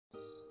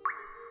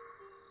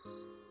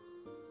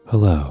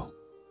Hello,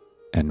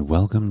 and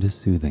welcome to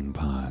Soothing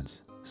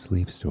Pod's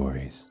Sleep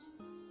Stories.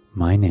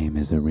 My name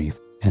is Arif,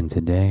 and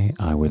today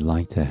I would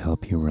like to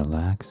help you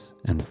relax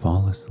and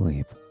fall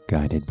asleep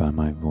guided by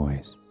my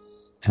voice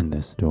and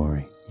the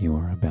story you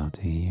are about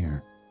to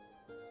hear.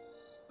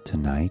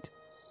 Tonight,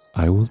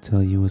 I will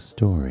tell you a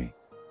story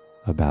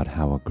about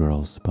how a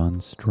girl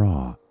spun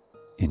straw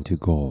into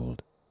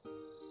gold.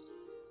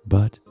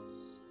 But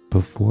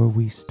before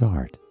we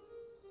start,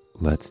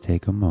 let's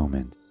take a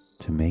moment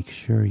to make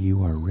sure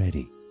you are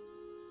ready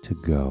to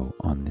go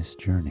on this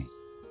journey.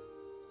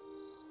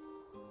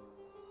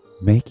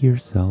 Make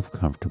yourself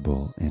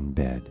comfortable in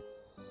bed.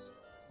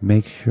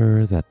 Make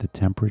sure that the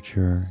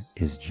temperature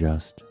is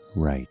just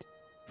right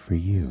for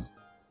you.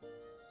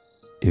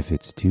 If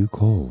it's too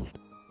cold,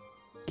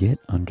 get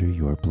under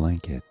your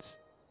blankets.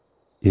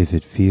 If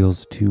it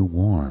feels too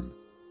warm,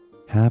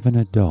 have an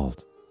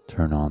adult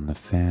turn on the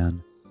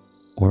fan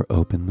or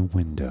open the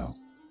window.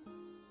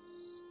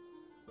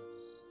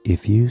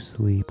 If you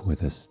sleep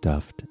with a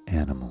stuffed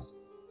animal,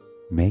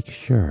 make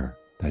sure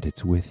that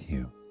it's with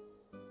you.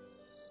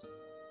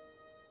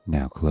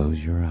 Now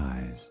close your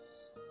eyes.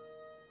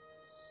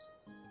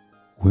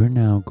 We're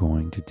now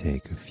going to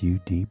take a few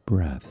deep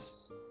breaths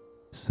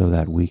so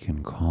that we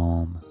can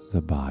calm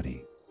the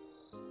body.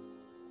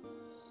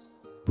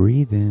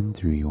 Breathe in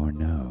through your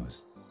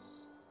nose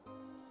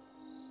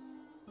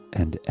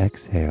and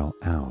exhale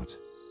out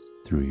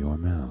through your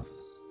mouth.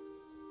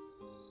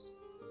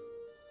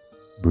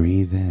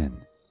 Breathe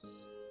in.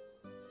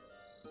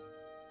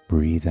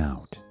 Breathe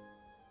out.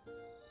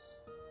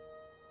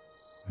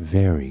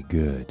 Very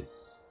good.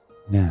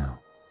 Now,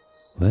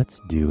 let's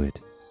do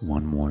it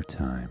one more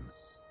time.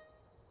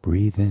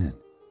 Breathe in.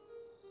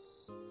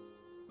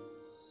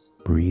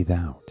 Breathe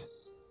out.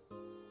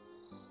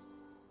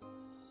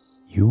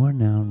 You are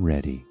now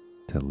ready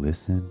to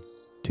listen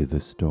to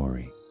the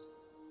story.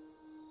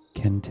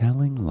 Can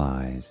telling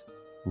lies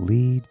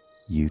lead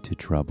you to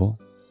trouble?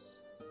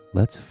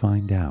 Let's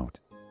find out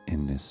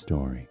in this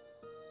story.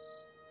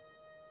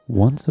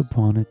 Once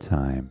upon a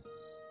time,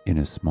 in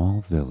a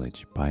small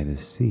village by the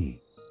sea,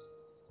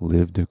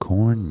 lived a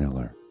corn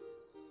miller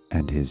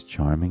and his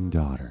charming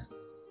daughter.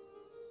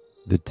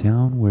 The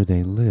town where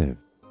they lived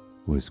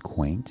was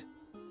quaint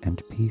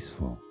and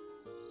peaceful,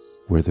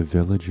 where the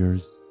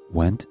villagers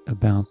went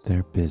about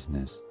their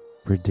business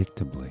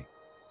predictably.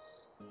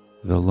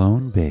 The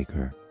lone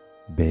baker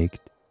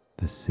baked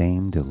the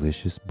same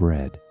delicious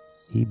bread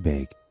he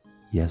baked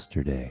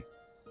yesterday.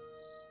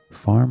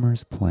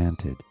 Farmers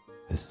planted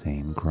the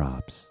same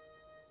crops,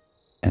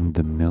 and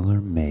the miller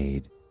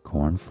made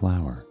corn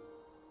flour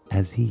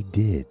as he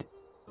did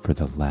for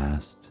the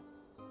last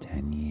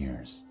 10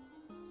 years.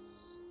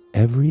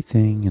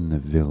 Everything in the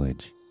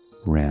village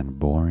ran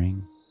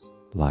boring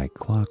like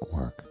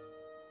clockwork.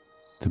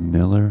 The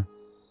miller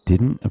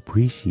didn't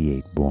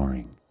appreciate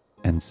boring,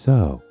 and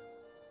so,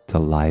 to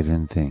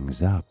liven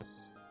things up,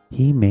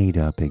 he made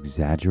up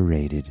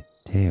exaggerated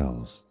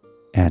tales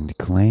and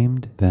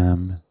claimed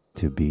them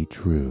to be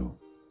true.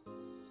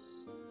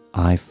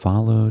 I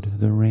followed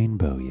the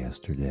rainbow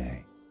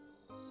yesterday,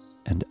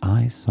 and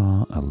I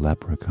saw a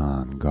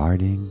leprechaun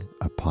guarding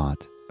a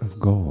pot of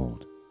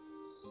gold.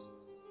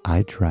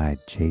 I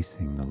tried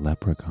chasing the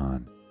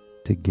leprechaun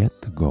to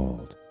get the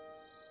gold,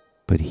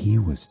 but he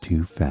was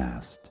too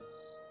fast.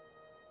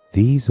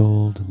 These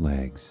old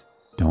legs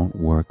don't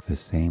work the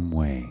same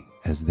way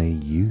as they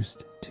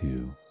used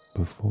to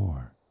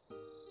before,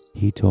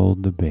 he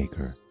told the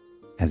baker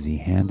as he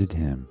handed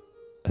him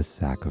a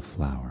sack of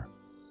flour.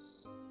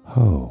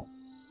 "Oh,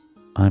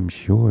 I'm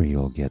sure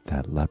you'll get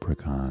that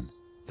leprechaun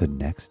the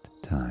next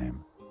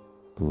time,"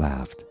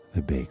 laughed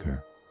the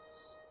baker.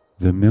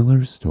 The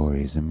miller's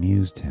stories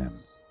amused him,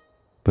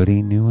 but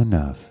he knew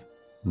enough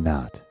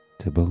not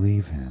to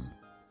believe him.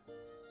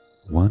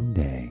 One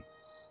day,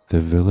 the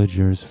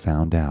villagers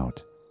found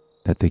out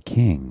that the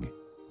king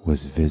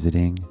was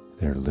visiting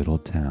their little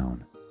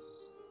town.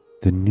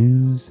 The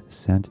news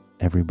sent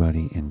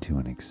everybody into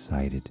an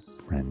excited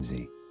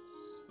frenzy.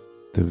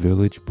 The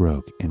village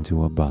broke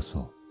into a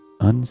bustle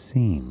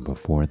unseen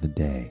before the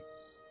day,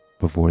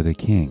 before the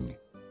king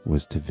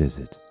was to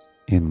visit.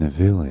 In the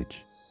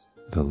village,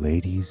 the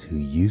ladies who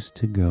used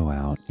to go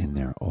out in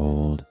their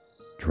old,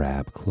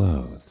 drab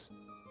clothes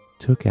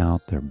took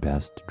out their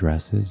best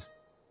dresses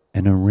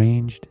and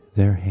arranged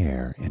their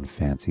hair in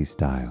fancy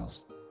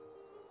styles.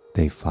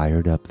 They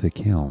fired up the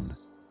kiln,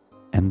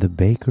 and the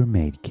baker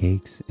made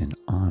cakes in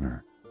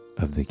honor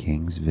of the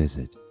king's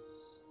visit,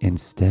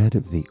 instead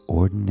of the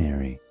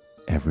ordinary,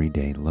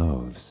 everyday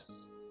loaves.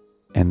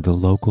 And the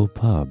local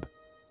pub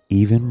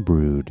even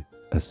brewed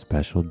a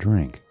special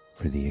drink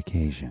for the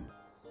occasion.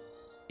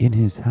 In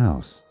his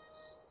house,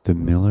 the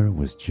miller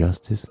was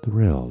just as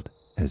thrilled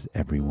as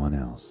everyone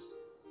else,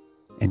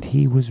 and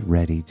he was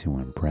ready to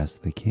impress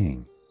the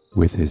king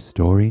with his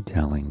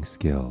storytelling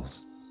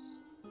skills.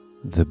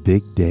 The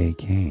big day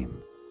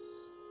came.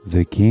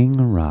 The king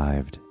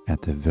arrived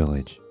at the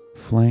village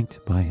flanked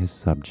by his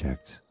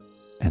subjects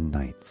and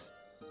knights.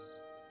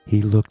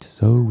 He looked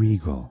so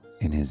regal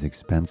in his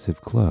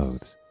expensive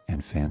clothes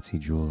and fancy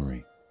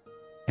jewelry,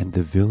 and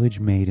the village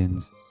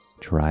maidens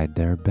tried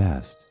their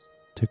best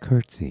to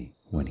curtsy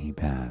when he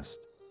passed.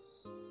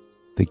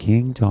 The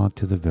king talked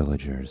to the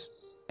villagers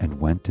and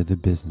went to the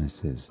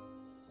businesses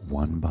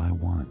one by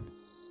one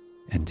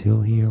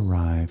until he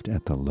arrived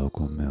at the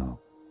local mill,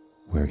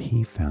 where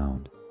he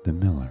found the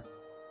miller.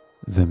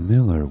 The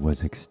miller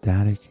was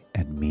ecstatic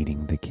at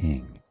meeting the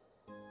king,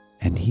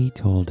 and he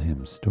told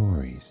him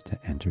stories to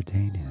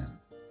entertain him.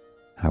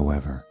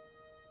 However,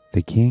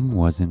 the king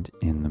wasn't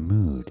in the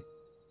mood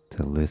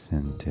to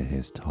listen to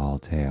his tall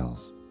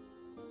tales,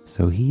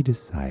 so he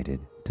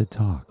decided to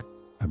talk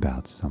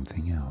about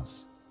something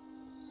else.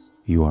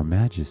 "Your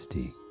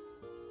Majesty,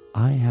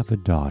 I have a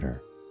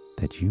daughter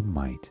that you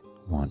might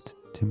want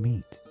to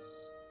meet.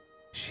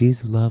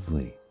 She's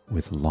lovely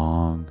with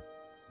long,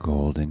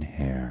 golden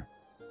hair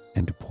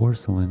and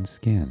porcelain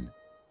skin,"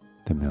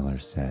 the miller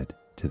said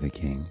to the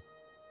king.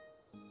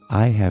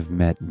 "I have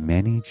met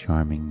many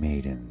charming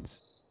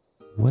maidens.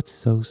 What's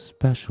so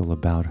special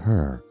about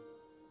her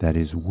that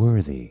is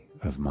worthy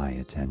of my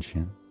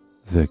attention?"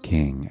 The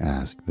king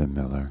asked the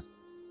miller,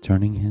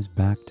 turning his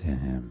back to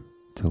him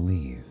to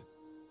leave.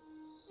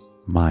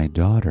 "My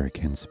daughter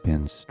can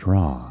spin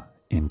straw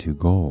into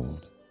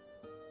gold,"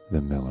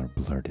 the miller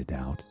blurted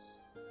out.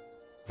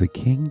 The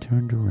king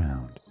turned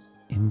around,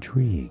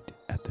 intrigued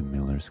at the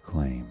miller's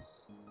claim.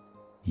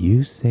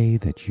 "You say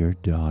that your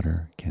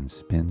daughter can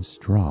spin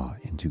straw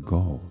into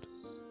gold.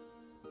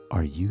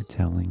 Are you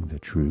telling the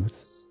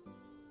truth?"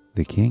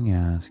 the king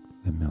asked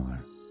the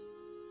miller.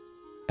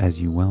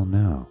 "As you well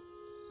know,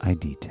 I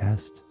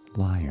detest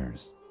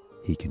liars,"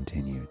 he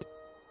continued.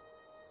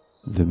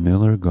 The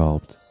miller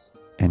gulped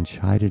and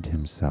chided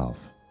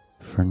himself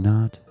for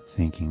not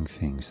thinking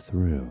things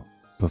through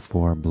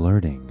before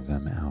blurting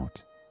them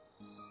out.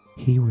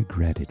 He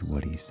regretted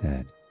what he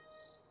said,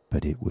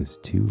 but it was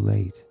too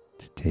late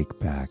to take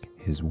back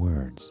his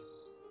words.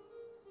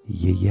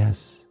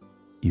 "Yes,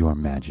 Your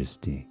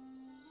Majesty,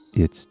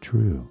 it's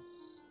true.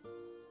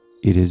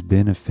 It has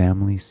been a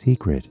family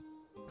secret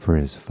for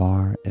as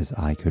far as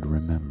I could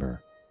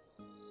remember.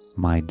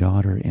 My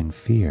daughter, in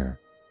fear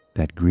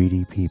that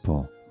greedy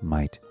people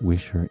might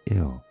wish her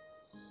ill,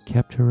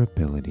 kept her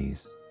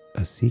abilities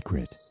a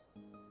secret,"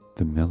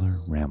 the miller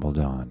rambled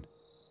on,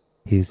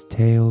 his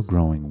tale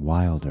growing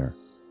wilder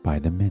by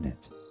the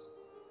minute.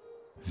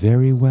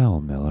 "Very well,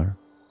 miller.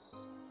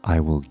 I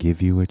will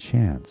give you a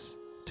chance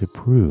to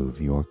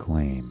prove your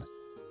claim.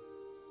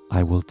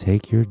 I will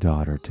take your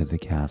daughter to the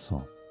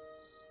castle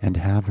and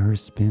have her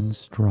spin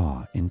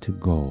straw into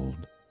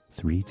gold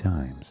 3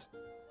 times.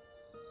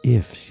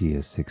 If she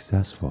is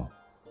successful,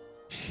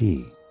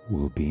 she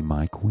will be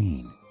my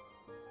queen.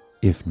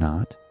 If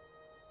not,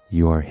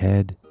 your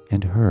head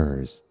and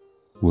hers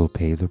will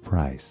pay the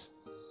price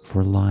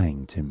for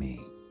lying to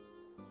me,"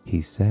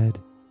 he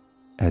said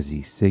as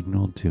he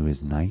signaled to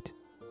his knight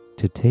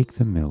to take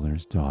the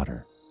miller's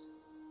daughter.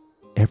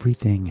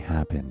 Everything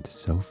happened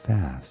so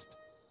fast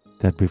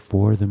that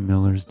before the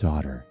miller's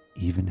daughter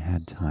even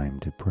had time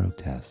to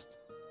protest,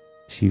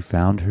 she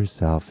found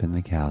herself in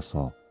the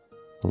castle,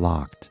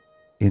 locked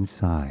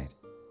inside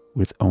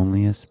with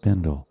only a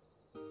spindle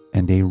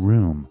and a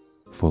room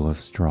full of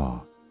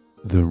straw.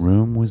 The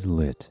room was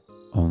lit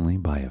only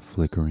by a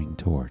flickering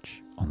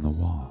torch on the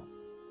wall.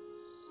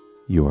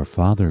 "Your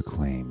father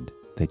claimed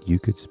that you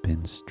could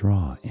spin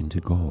straw into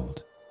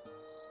gold.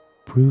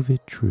 Prove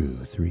it true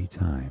 3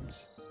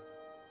 times,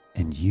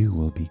 and you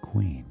will be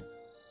queen.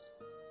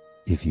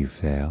 If you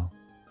fail,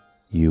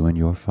 you and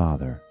your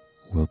father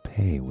will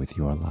pay with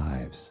your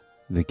lives,"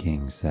 the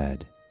king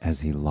said as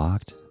he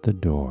locked the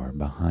door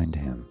behind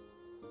him.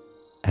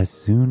 As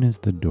soon as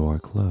the door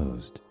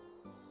closed,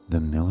 the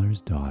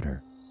miller's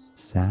daughter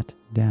sat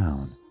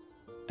down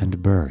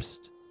and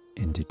burst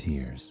into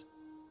tears.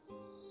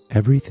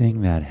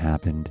 Everything that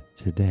happened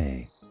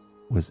today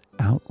was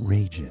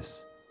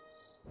outrageous.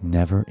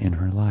 Never in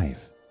her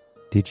life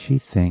did she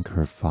think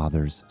her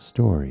father's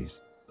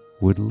stories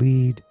would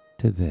lead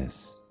to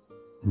this.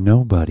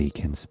 "Nobody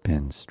can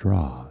spin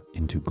straw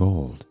into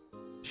gold,"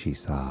 she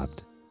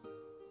sobbed.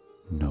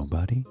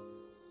 "Nobody?"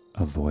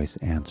 a voice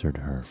answered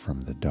her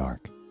from the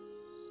dark.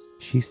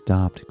 She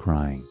stopped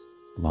crying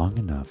long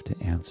enough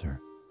to answer.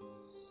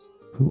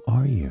 "Who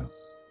are you?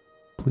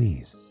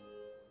 Please,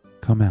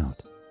 come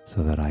out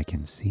so that I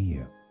can see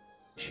you,"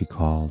 she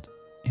called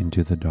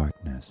into the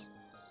darkness.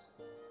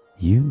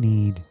 "You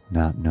need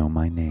not know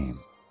my name,"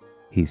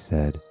 he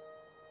said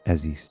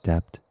as he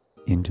stepped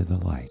into the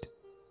light.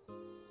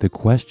 "The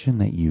question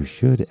that you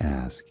should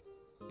ask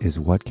is,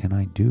 what can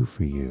I do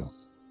for you?"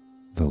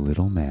 the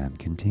little man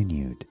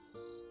continued.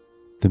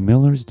 The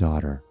miller's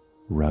daughter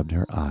rubbed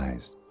her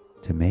eyes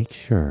to make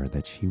sure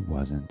that she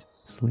wasn't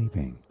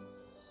sleeping.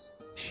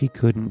 She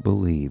couldn't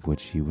believe what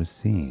she was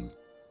seeing.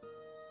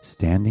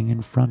 Standing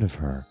in front of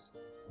her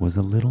was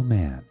a little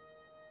man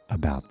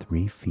about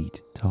 3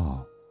 feet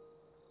tall.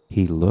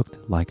 He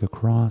looked like a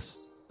cross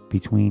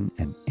between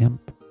an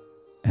imp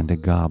and a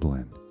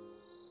goblin.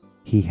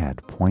 He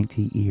had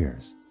pointy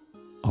ears,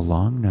 a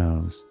long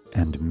nose,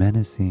 and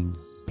menacing,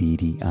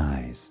 beady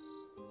eyes.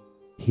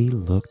 He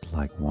looked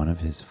like one of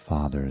his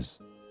father's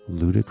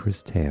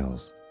ludicrous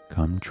tales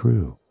come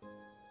true.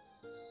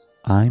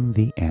 I'm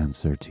the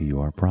answer to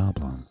your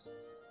problem.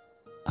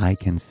 I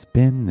can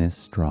spin this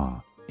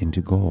straw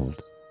into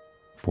gold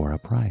for a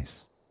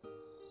price.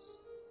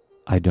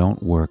 I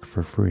don't work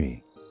for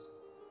free.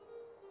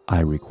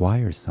 I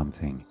require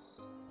something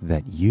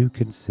that you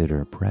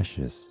consider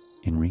precious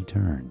in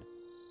return,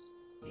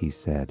 he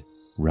said,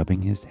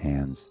 rubbing his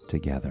hands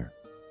together.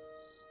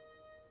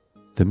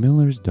 The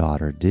miller's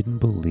daughter didn't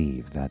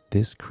believe that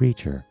this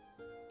creature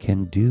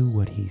can do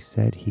what he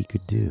said he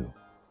could do,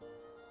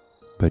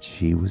 but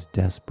she was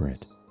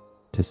desperate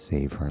to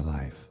save her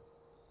life.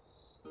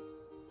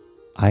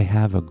 I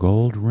have a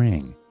gold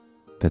ring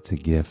that's a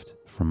gift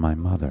from my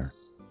mother.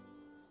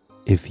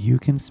 If you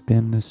can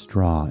spin the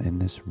straw in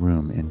this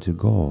room into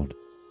gold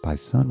by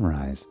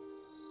sunrise,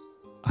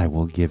 I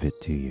will give it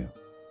to you,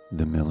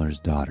 the miller's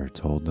daughter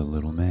told the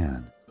little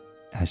man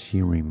as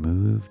she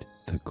removed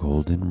the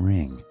golden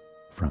ring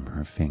from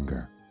her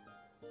finger.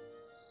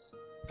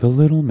 The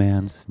little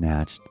man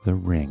snatched the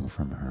ring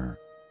from her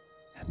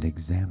and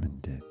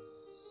examined it.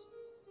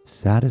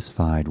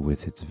 Satisfied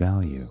with its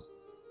value,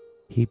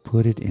 he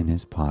put it in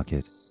his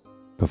pocket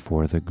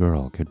before the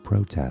girl could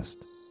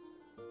protest.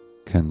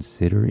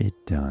 Consider it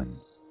done,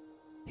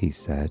 he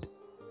said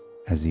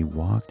as he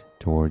walked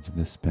towards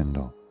the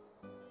spindle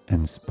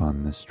and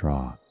spun the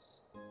straw.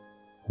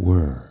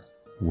 Whir,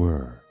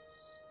 whir,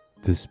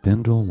 the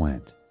spindle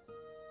went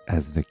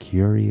as the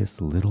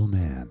curious little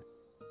man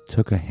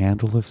took a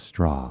handle of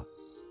straw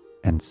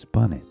and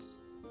spun it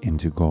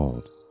into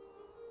gold.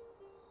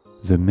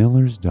 The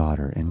miller's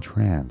daughter,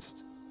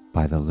 entranced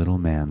by the little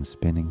man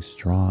spinning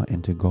straw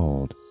into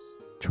gold,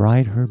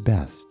 tried her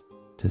best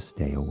to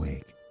stay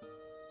awake.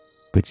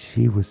 But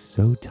she was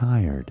so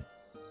tired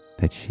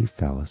that she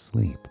fell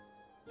asleep.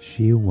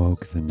 She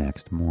awoke the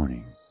next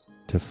morning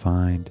to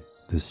find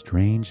the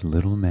strange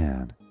little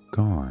man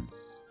gone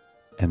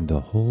and the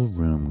whole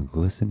room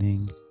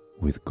glistening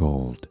with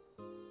gold.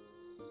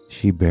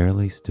 She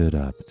barely stood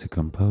up to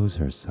compose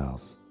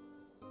herself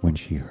when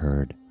she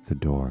heard the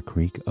door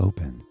creak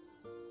open.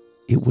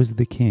 It was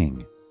the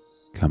king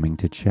coming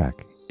to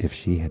check if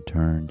she had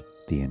turned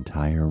the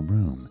entire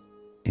room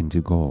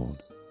into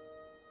gold.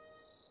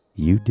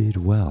 You did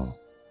well,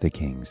 the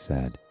king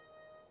said,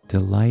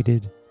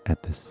 delighted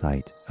at the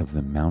sight of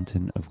the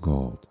mountain of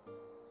gold.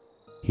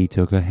 He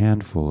took a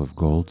handful of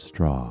gold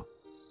straw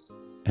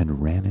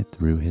and ran it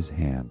through his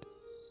hand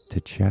to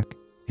check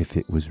if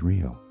it was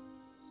real.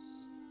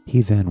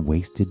 He then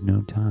wasted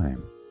no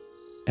time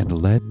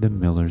and led the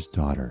miller's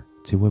daughter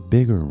to a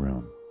bigger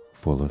room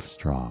full of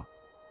straw.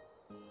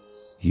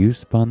 You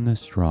spun the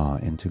straw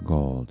into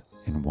gold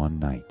in one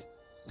night,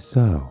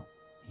 so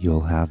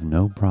you'll have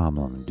no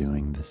problem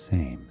doing the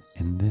same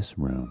in this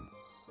room.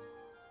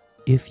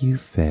 If you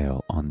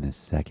fail on this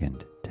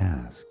second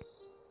task,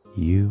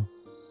 you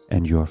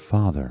and your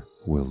father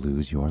will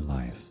lose your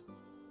life,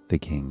 the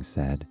king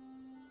said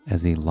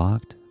as he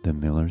locked the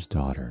miller's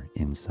daughter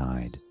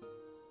inside.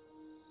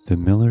 The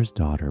miller's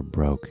daughter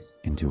broke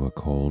into a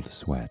cold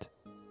sweat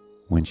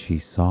when she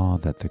saw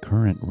that the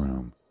current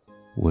room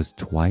was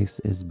twice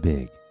as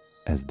big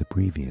as the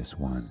previous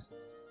one.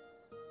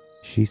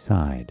 She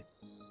sighed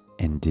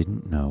and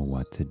didn't know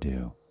what to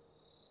do.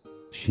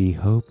 She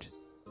hoped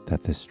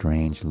that the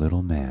strange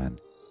little man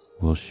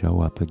will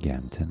show up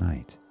again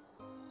tonight.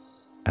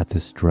 At the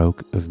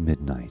stroke of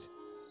midnight,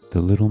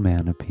 the little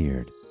man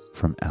appeared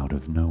from out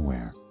of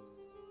nowhere.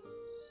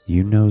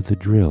 You know the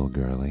drill,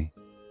 girlie.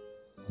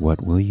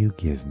 What will you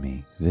give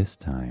me this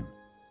time?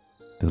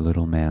 The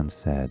little man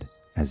said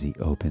as he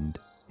opened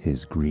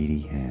his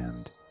greedy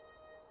hand.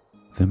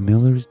 The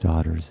miller's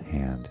daughter's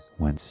hand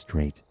went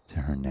straight to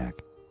her neck.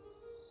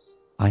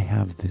 I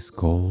have this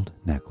gold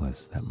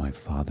necklace that my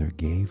father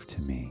gave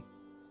to me,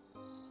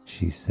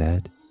 she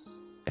said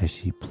as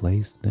she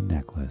placed the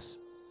necklace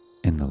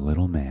in the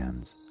little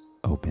man's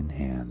open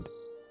hand.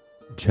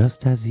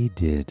 Just as he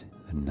did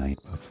the night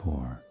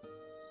before,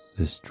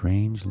 the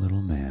strange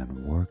little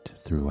man worked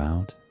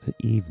throughout the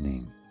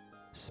evening,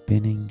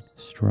 spinning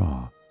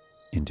straw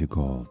into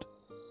gold.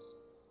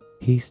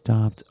 He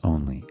stopped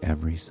only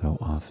every so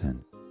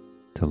often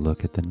to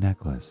look at the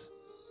necklace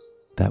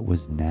that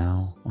was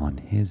now on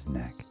his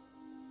neck.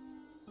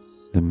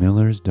 The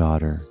miller's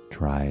daughter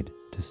tried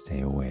to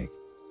stay awake,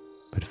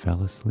 but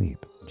fell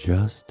asleep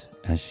just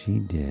as she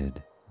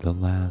did the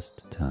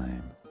last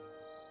time.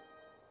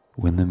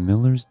 When the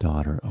miller's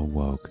daughter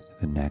awoke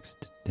the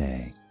next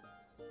day,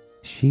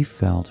 she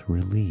felt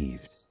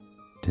relieved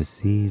to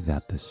see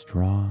that the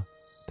straw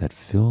that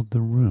filled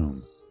the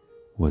room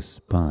was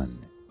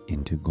spun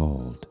into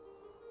gold.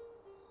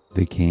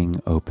 The king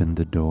opened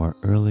the door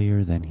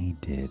earlier than he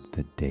did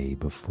the day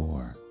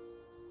before.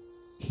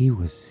 He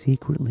was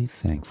secretly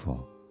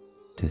thankful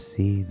to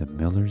see the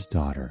miller's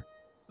daughter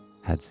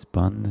had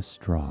spun the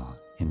straw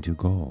into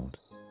gold.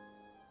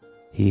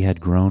 He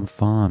had grown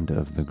fond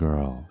of the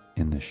girl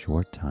in the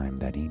short time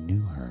that he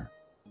knew her,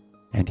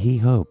 and he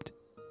hoped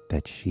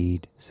that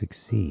she'd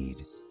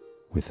succeed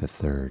with the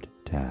third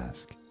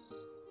task.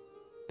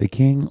 The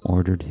king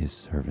ordered his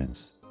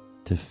servants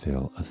to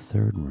fill a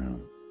third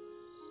room,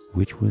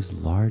 which was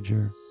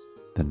larger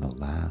than the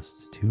last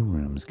two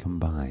rooms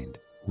combined,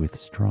 with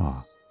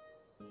straw.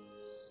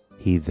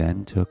 He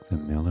then took the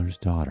miller's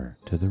daughter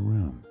to the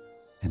room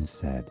and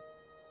said,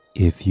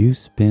 "If you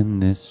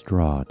spin this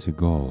straw to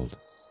gold,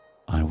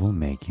 I will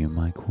make you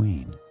my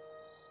queen.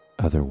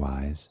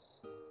 Otherwise,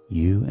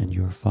 you and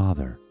your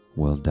father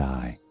will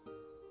die."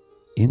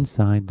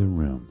 Inside the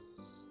room,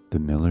 the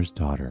miller's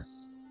daughter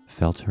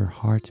felt her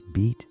heart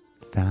beat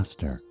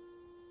faster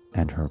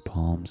and her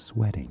palms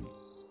sweating,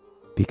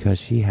 because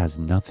she has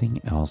nothing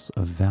else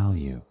of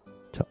value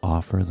to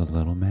offer the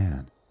little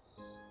man.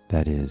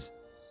 That is,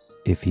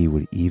 if he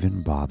would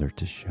even bother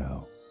to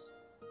show.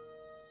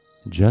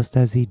 Just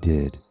as he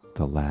did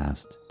the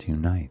last two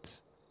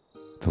nights,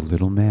 the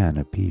little man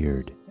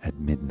appeared at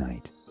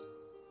midnight.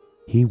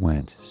 He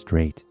went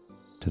straight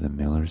to the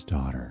miller's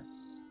daughter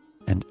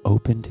and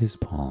opened his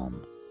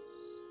palm,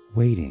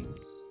 waiting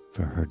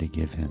for her to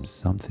give him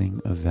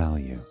something of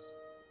value.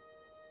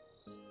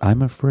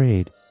 "I'm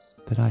afraid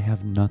that I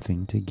have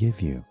nothing to give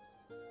you,"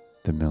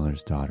 the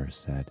miller's daughter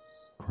said,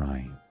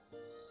 crying.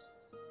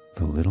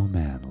 The little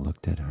man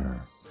looked at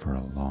her for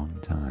a long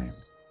time,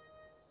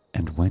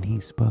 and when he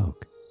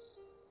spoke,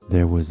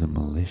 there was a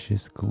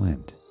malicious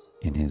glint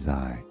in his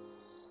eye.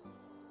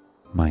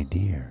 "My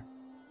dear,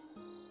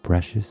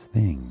 precious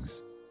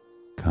things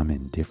come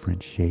in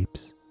different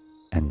shapes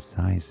and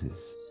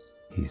sizes,"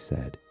 he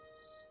said.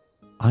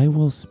 "I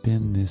will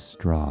spin this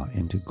straw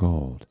into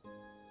gold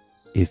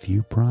if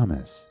you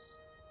promise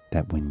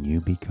that when you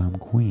become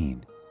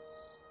queen,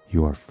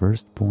 your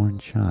firstborn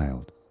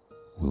child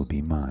will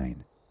be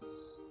mine,"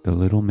 the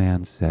little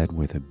man said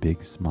with a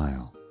big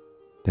smile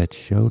that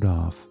showed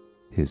off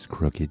his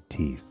crooked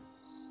teeth.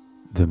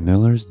 The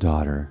miller's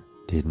daughter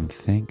didn't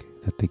think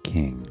that the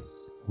king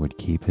would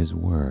keep his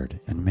word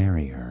and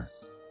marry her,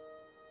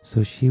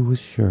 so she was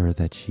sure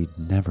that she'd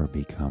never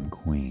become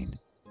queen.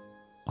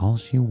 All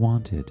she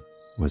wanted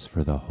was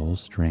for the whole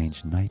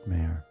strange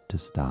nightmare to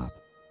stop.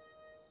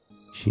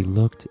 She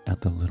looked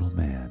at the little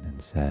man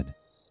and said,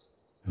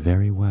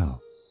 "Very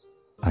well,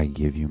 I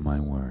give you my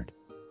word,"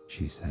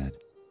 she said.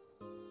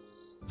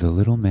 The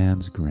little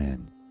man's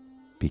grin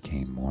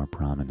became more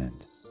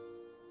prominent,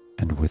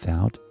 and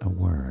without a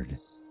word,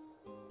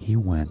 he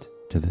went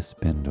to the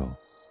spindle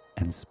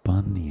and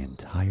spun the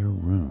entire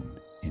room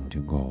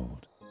into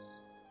gold.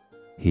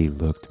 He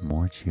looked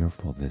more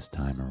cheerful this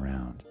time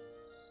around,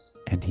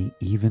 and he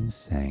even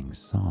sang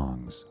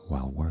songs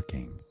while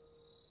working.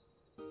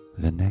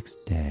 The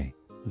next day,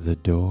 the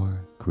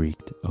door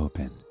creaked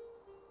open,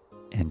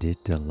 and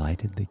it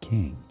delighted the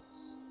king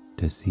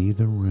to see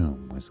the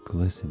room was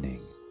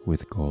glistening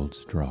with gold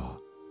straw.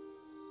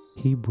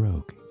 He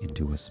broke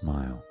into a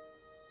smile,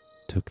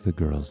 took the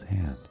girl's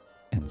hand,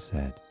 and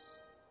said,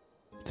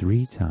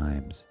 "3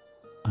 times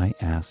I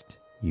asked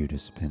you to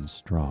spin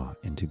straw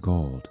into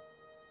gold,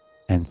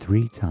 and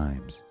 3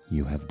 times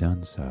you have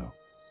done so.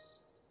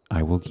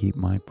 I will keep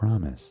my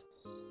promise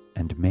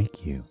and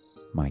make you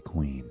my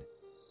queen."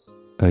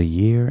 A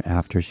year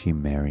after she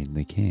married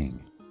the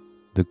king,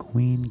 the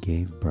queen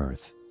gave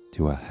birth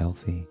to a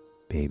healthy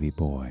baby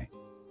boy.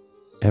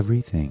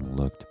 Everything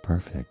looked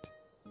perfect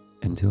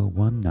until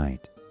one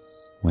night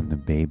when the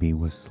baby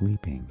was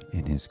sleeping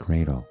in his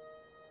cradle,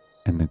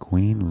 and the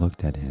queen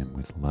looked at him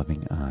with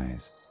loving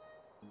eyes.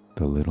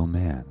 The little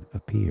man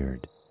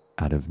appeared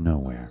out of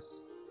nowhere.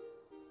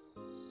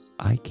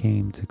 "I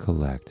came to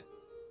collect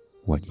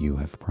what you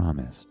have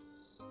promised,"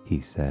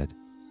 he said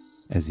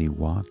as he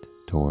walked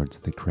towards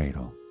the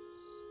cradle.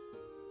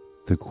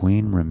 The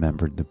queen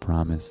remembered the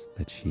promise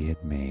that she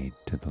had made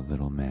to the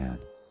little man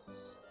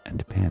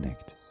and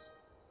panicked.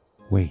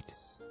 "Wait,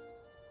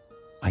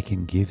 I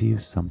can give you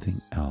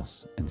something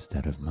else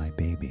instead of my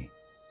baby.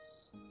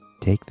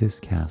 Take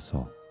this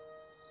castle.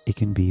 It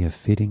can be a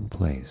fitting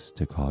place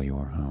to call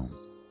your home,"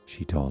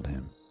 she told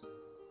him,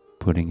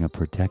 putting a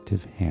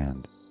protective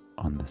hand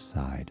on the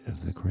side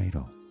of the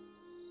cradle.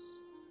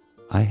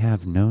 "I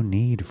have no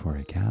need for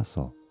a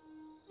castle,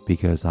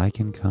 because I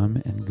can come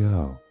and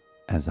go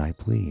as I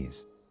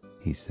please,"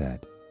 he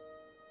said.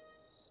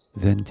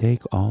 "Then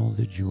take all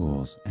the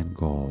jewels and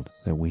gold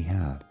that we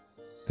have,"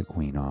 the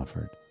queen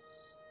offered.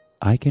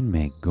 "I can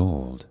make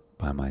gold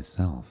by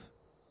myself.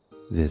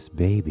 This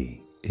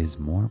baby is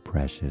more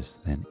precious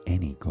than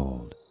any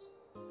gold,"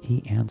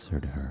 he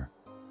answered her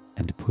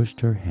and pushed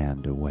her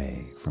hand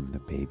away from the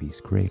baby's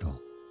cradle.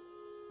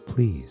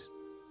 Please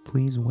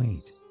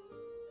wait.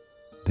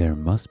 There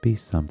must be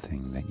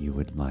something that you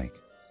would like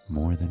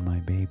more than my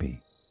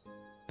baby,"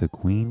 the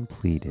queen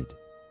pleaded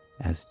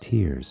as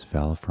tears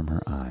fell from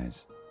her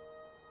eyes.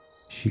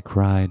 She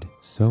cried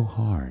so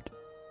hard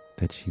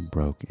that she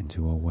broke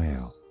into a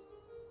wail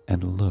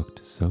and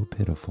looked so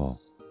pitiful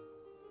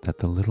that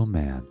the little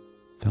man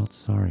felt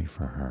sorry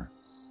for her.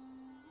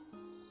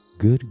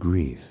 "Good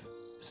grief,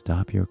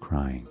 stop your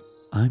crying.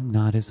 I'm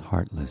not as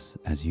heartless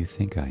as you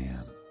think I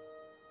am.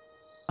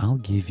 I'll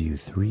give you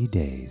 3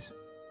 days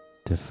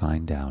to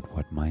find out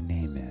what my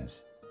name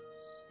is.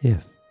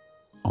 If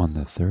On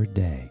the third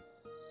day,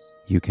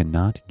 you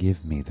cannot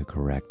give me the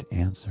correct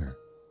answer.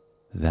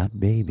 That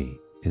baby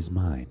is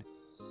mine.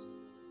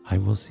 I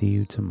will see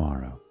you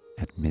tomorrow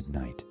at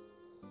midnight."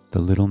 The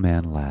little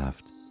man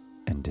laughed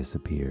and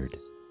disappeared.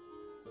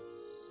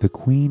 The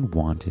queen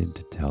wanted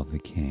to tell the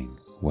king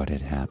what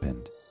had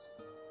happened,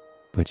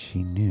 but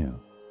she knew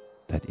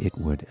that it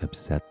would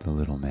upset the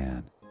little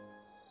man,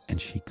 and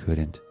she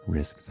couldn't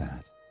risk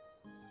that.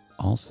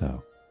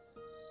 Also,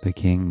 the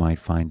king might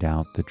find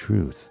out the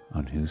truth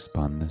on who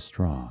spun the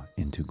straw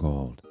into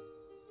gold,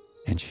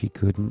 and she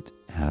couldn't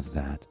have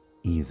that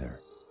either.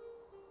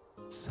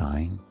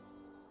 Sighing,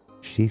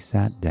 she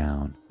sat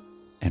down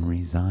and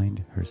resigned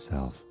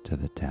herself to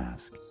the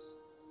task.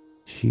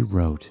 She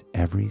wrote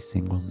every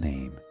single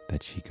name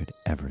that she could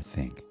ever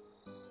think.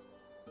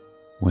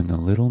 When the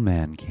little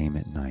man came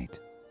at night,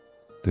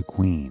 the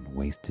queen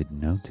wasted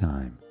no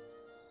time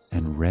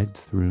and read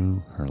through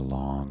her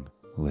long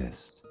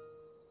list.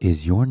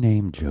 "Is your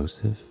name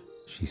Joseph?"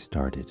 she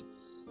started.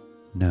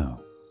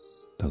 "No,"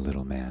 the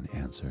little man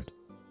answered.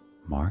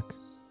 "Mark?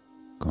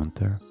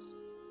 Gunther?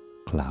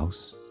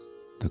 Klaus?"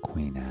 the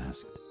queen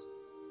asked.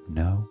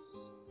 "No,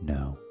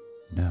 no,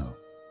 no,"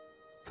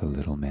 the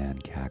little man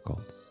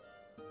cackled.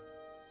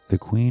 The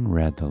queen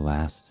read the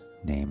last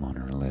name on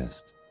her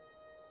list,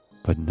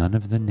 but none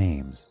of the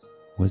names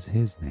was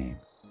his name.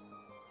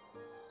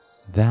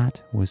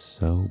 "That was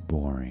so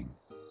boring,"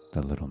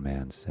 the little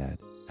man said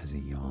as he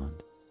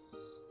yawned.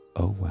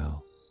 "Oh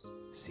well,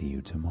 see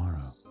you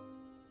tomorrow,"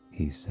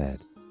 he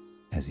said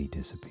as he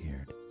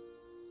disappeared.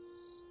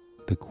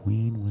 The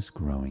queen was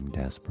growing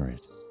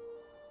desperate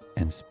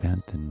and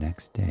spent the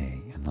next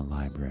day in the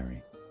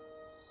library.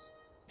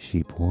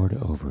 She pored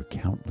over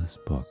countless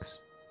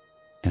books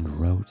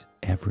and wrote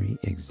every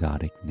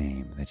exotic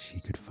name that she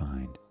could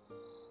find.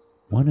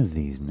 One of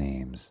these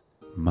names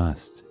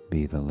must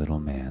be the little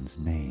man's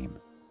name.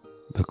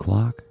 The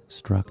clock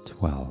struck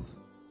 12,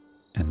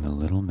 and the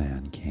little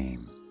man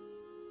came.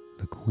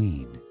 The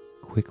queen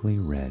quickly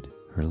read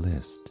her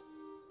list.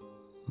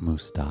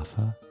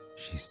 "Mustafa,"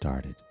 she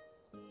started.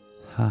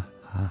 "Ha,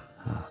 ha,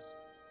 ha."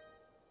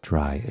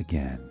 "Try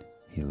again,"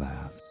 he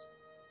laughed.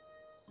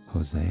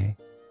 "Jose?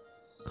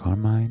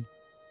 Carmine?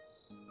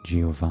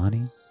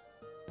 Giovanni?"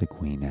 the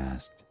queen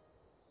asked.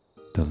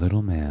 The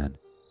little man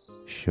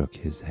shook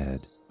his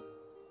head.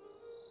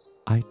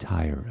 "I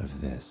tire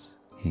of this,"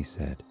 he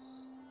said.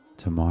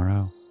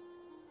 "Tomorrow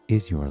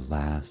is your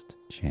last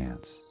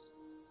chance,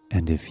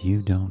 and if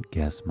you don't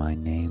guess my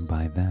name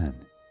by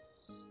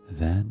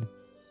then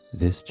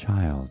this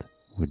child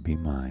would be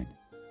mine,"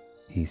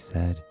 he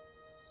said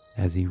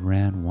as he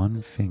ran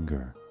one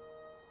finger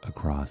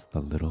across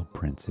the little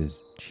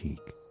prince's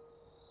cheek.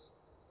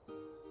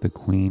 The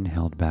queen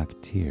held back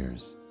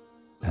tears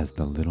as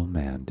the little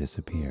man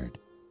disappeared.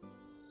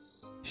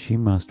 She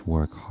must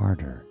work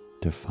harder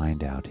to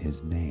find out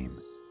his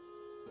name.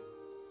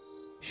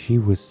 She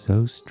was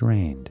so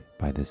strained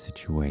by the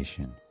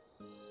situation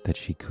that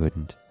she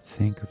couldn't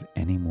think of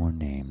any more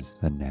names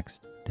the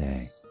next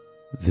day.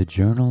 The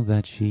journal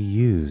that she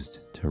used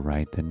to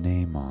write the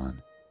name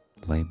on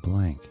lay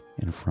blank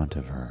in front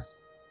of her,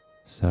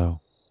 so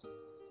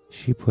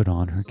she put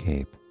on her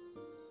cape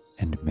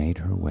and made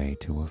her way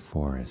to a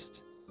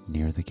forest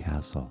near the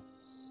castle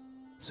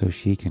so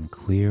she can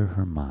clear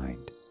her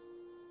mind.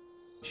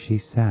 She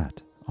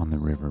sat on the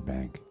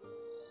riverbank,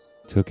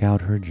 took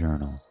out her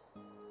journal,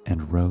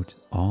 and wrote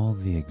all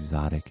the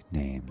exotic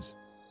names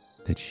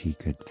that she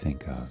could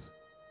think of.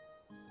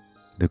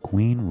 The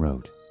queen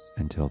wrote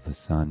until the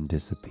sun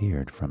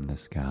disappeared from the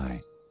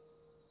sky,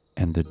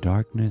 and the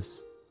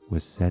darkness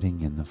was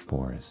setting in the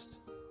forest.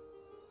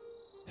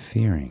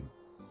 Fearing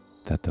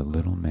that the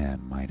little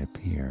man might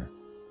appear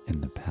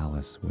in the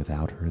palace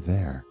without her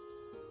there,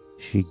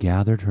 she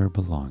gathered her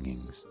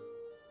belongings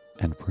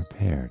and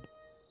prepared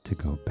to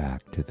go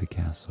back to the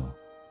castle.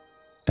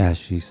 As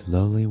she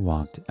slowly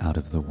walked out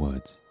of the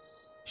woods,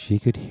 she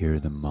could hear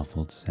the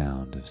muffled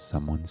sound of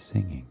someone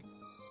singing.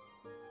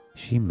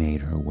 She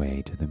made her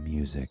way to the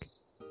music,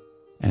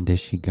 and as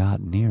she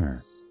got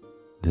nearer,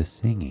 the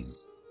singing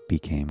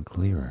became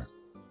clearer.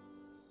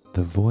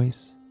 The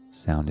voice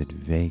sounded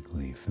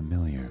vaguely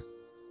familiar.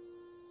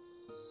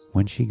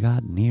 When she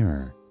got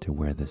nearer to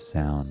where the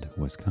sound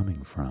was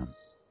coming from,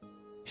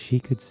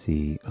 she could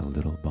see a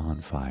little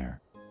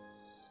bonfire,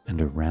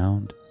 and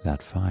around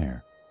that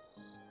fire,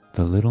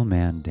 the little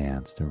man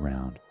danced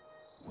around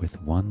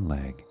with one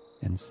leg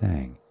and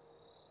sang,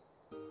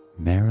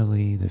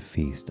 "Merrily the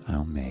feast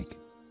I'll make.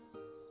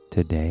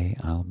 Today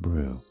I'll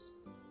brew,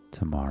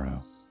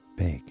 tomorrow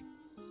bake.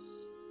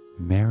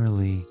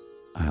 Merrily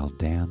I'll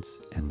dance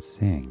and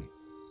sing.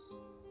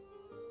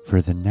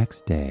 For the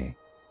next day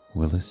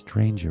will a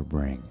stranger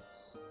bring.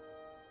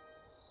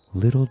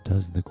 Little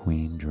does the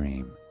queen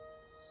dream,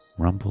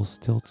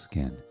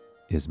 Rumpelstiltskin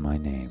is my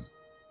name."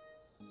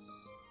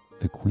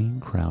 The queen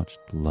crouched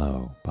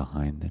low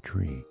behind the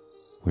tree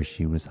where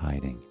she was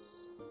hiding.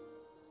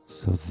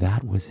 So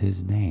that was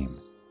his name.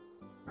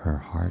 Her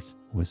heart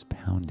was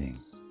pounding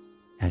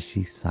as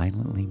she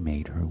silently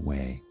made her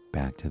way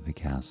back to the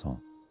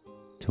castle.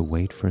 to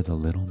wait for the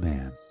little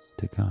man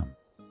to come.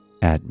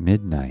 At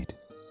midnight,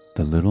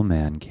 the little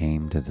man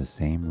came to the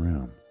same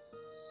room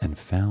and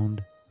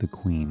found the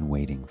queen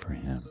waiting for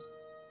him.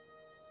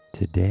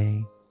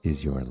 "Today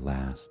is your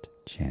last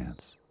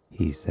chance,"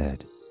 he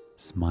said,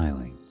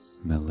 smiling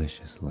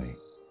maliciously.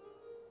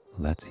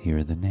 "Let's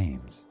hear the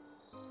names.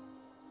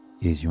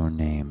 Is your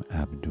name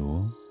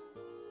Abdul?"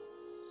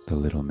 The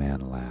little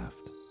man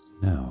laughed.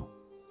 "No."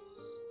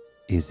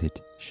 "Is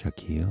it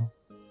Shakil?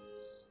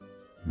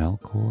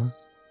 Melchior?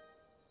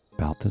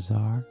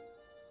 Balthazar?"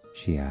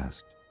 she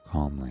asked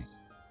calmly.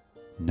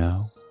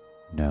 "No,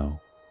 no,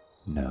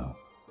 no.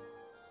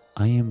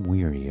 I am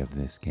weary of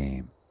this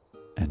game,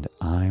 and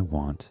I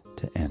want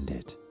to end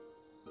it.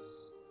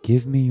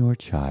 Give me your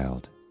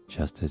child,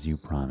 just as you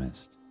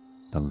promised,"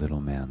 the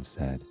little man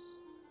said,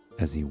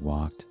 as he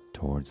walked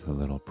towards the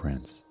little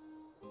prince.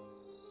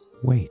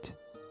 "Wait,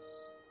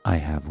 I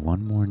have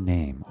one more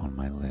name on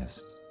my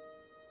list.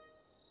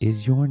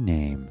 Is your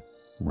name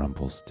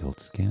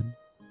Rumpelstiltskin?"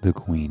 the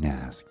queen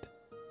asked.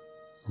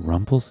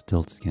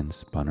 Rumpelstiltskin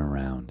spun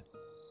around,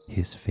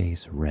 his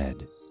face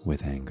red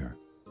with anger.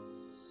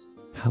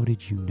 "How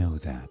did you know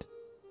that?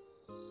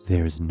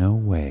 There's no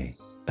way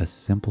a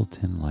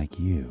simpleton like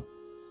you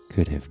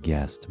could have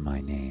guessed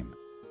my name.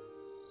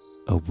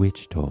 A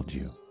witch told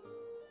you."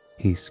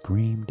 He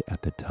screamed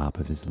at the top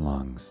of his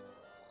lungs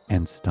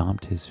and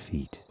stomped his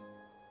feet.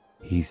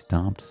 He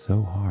stomped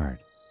so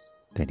hard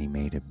that he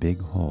made a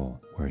big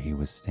hole where he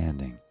was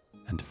standing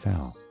and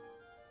fell.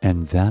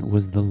 And that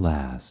was the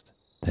last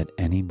that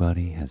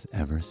anybody has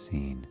ever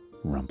seen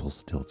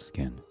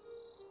Rumpelstiltskin.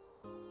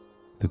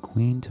 The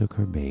queen took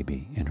her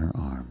baby in her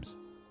arms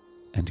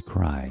and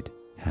cried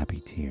happy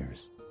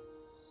tears.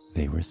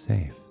 They were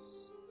safe,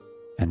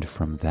 and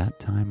from that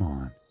time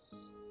on,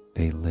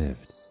 they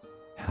lived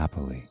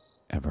happily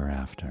ever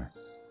after.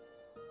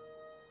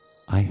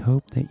 I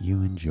hope that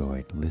you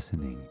enjoyed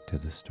listening to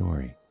the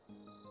story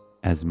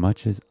as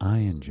much as I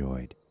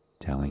enjoyed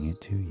telling it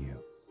to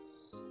you.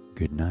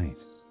 Good night,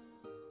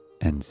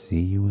 and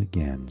see you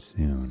again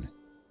soon.